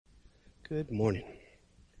Good morning.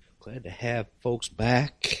 Glad to have folks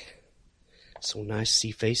back. So nice to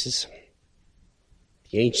see faces.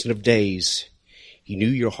 The Ancient of Days. He knew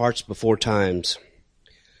your hearts before times.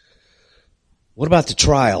 What about the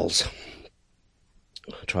trials?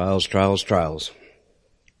 Trials.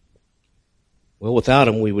 Well, without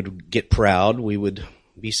them, we would get proud. We would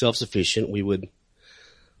be self-sufficient. We would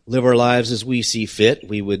live our lives as we see fit.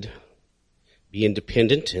 We would be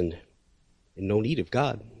independent and in no need of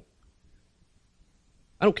God.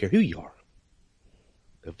 I don't care who you are.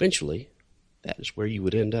 Eventually, that is where you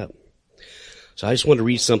would end up. So I just want to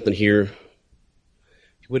read something here. If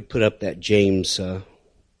you would put up that James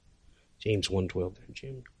 1:12 there,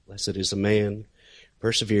 Jim. Blessed is a man who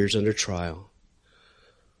perseveres under trial.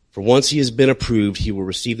 For once he has been approved, he will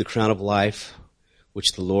receive the crown of life,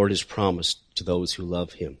 which the Lord has promised to those who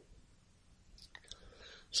love him.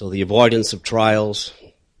 So the avoidance of trials,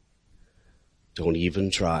 don't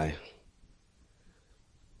even try.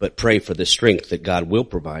 But pray for the strength that God will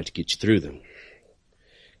provide to get you through them.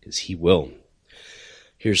 Because he will.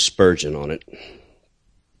 Here's Spurgeon on it.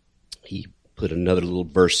 He put another little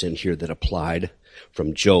verse in here that applied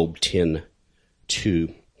from Job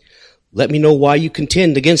 10:2. Let me know why you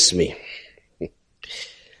contend against me.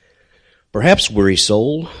 Perhaps, weary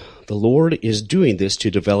soul, the Lord is doing this to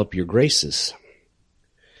develop your graces.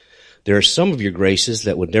 There are some of your graces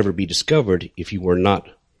that would never be discovered if it were not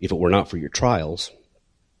for your trials.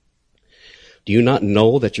 Do you not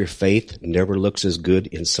know that your faith never looks as good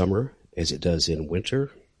in summer as it does in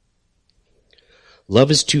winter?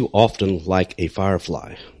 Love is too often like a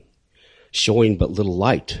firefly, showing but little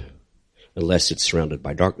light unless it's surrounded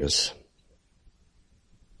by darkness.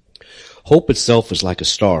 Hope itself is like a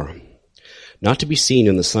star, not to be seen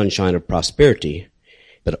in the sunshine of prosperity,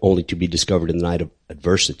 but only to be discovered in the night of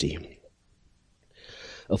adversity.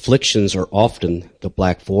 Afflictions are often the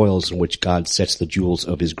black foils in which God sets the jewels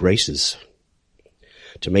of his graces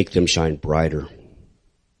to make them shine brighter.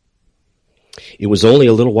 It was only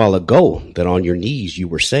a little while ago that on your knees you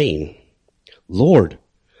were saying, Lord,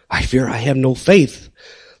 I fear I have no faith.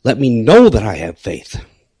 Let me know that I have faith.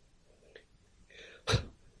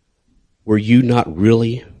 Were you not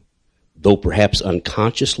really, though perhaps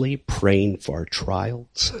unconsciously, praying for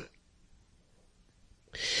trials?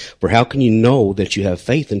 For how can you know that you have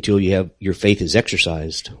faith until your faith is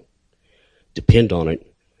exercised? Depend on it.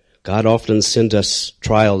 God often sends us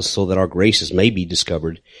trials so that our graces may be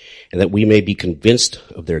discovered and that we may be convinced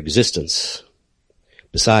of their existence.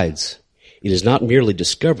 Besides, it is not merely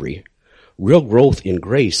discovery. Real growth in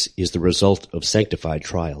grace is the result of sanctified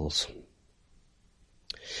trials.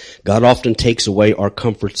 God often takes away our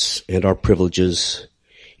comforts and our privileges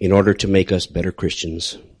in order to make us better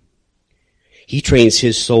Christians. He trains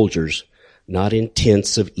his soldiers not in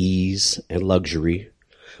tents of ease and luxury,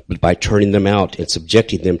 but by turning them out and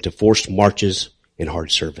subjecting them to forced marches and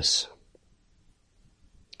hard service.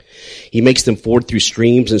 He makes them ford through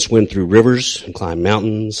streams and swim through rivers and climb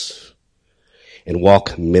mountains and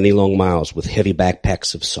walk many long miles with heavy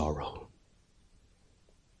backpacks of sorrow.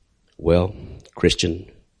 Well,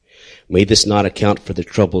 Christian, may this not account for the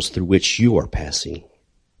troubles through which you are passing.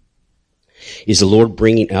 Is the Lord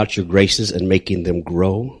bringing out your graces and making them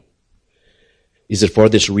grow? Is it for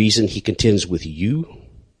this reason he contends with you?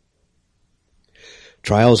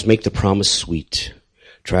 Trials make the promise sweet.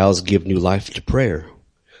 Trials give new life to prayer.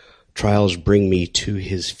 Trials bring me to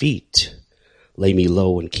his feet. Lay me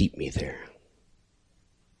low and keep me there.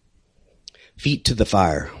 Feet to the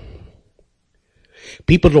fire.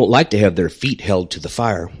 People don't like to have their feet held to the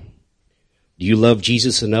fire. Do you love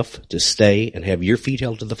Jesus enough to stay and have your feet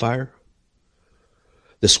held to the fire?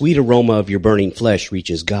 The sweet aroma of your burning flesh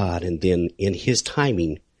reaches God, and then in his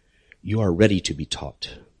timing, you are ready to be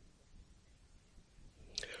taught.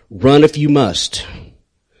 Run if you must,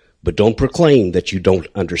 but don't proclaim that you don't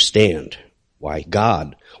understand why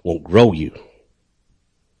God won't grow you.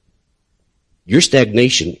 Your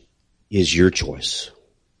stagnation is your choice.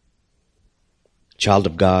 Child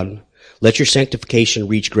of God, let your sanctification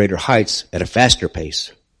reach greater heights at a faster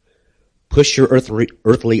pace. Push your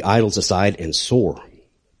earthly idols aside and soar.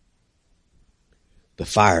 The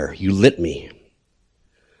fire, you lit me.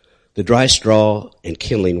 The dry straw and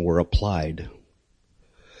kindling were applied.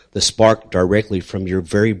 The spark directly from your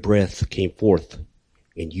very breath came forth,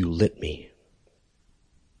 and you lit me.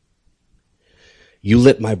 You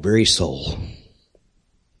lit my very soul.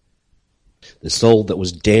 The soul that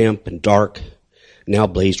was damp and dark now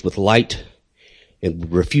blazed with light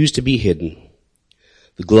and refused to be hidden.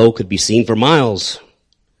 The glow could be seen for miles.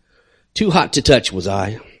 Too hot to touch was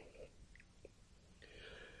I.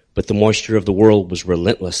 But the moisture of the world was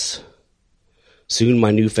relentless. Soon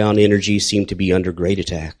my newfound energy seemed to be under great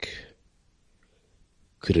attack.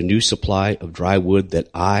 Could a new supply of dry wood that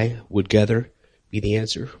I would gather be the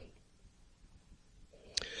answer?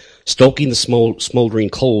 Stoking the smoldering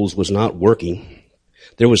coals was not working.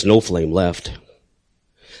 There was no flame left.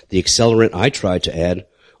 The accelerant I tried to add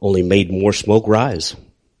only made more smoke rise.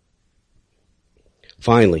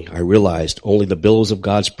 Finally, I realized only the billows of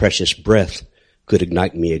God's precious breath could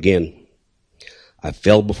ignite me again. I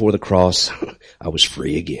fell before the cross. I was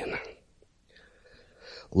free again.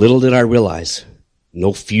 Little did I realize,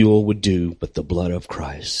 no fuel would do but the blood of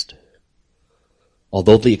Christ.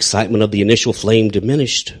 Although the excitement of the initial flame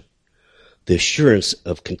diminished, the assurance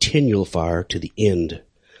of continual fire to the end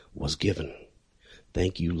was given.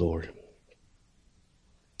 Thank you, Lord.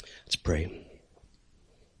 Let's pray.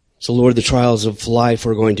 So, Lord, the trials of life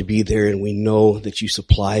are going to be there, and we know that you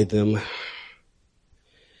supply them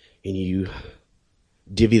and you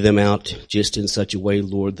divvy them out just in such a way,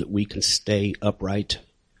 Lord, that we can stay upright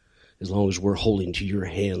as long as we're holding to your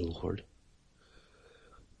hand, Lord.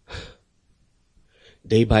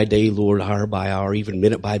 Day by day, Lord, hour by hour, even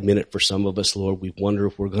minute by minute for some of us, Lord, we wonder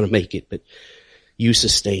if we're going to make it, but you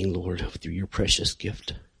sustain, Lord, through your precious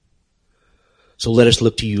gift. So let us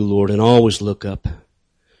look to you, Lord, and always look up.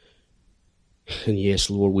 And yes,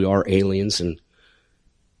 Lord, we are aliens,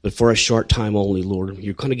 but for a short time only, Lord.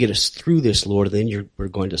 You're going to get us through this, Lord, and then we're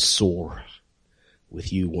going to soar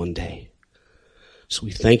with you one day. So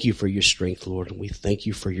we thank you for your strength, Lord, and we thank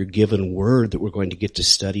you for your given word that we're going to get to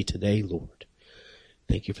study today, Lord.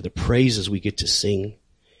 Thank you for the praises we get to sing,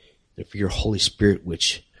 and for your Holy Spirit,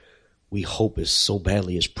 which we hope is so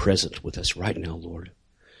badly is present with us right now, Lord.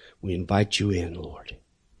 We invite you in, Lord.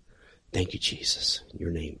 Thank you, Jesus. In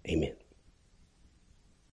your name, amen.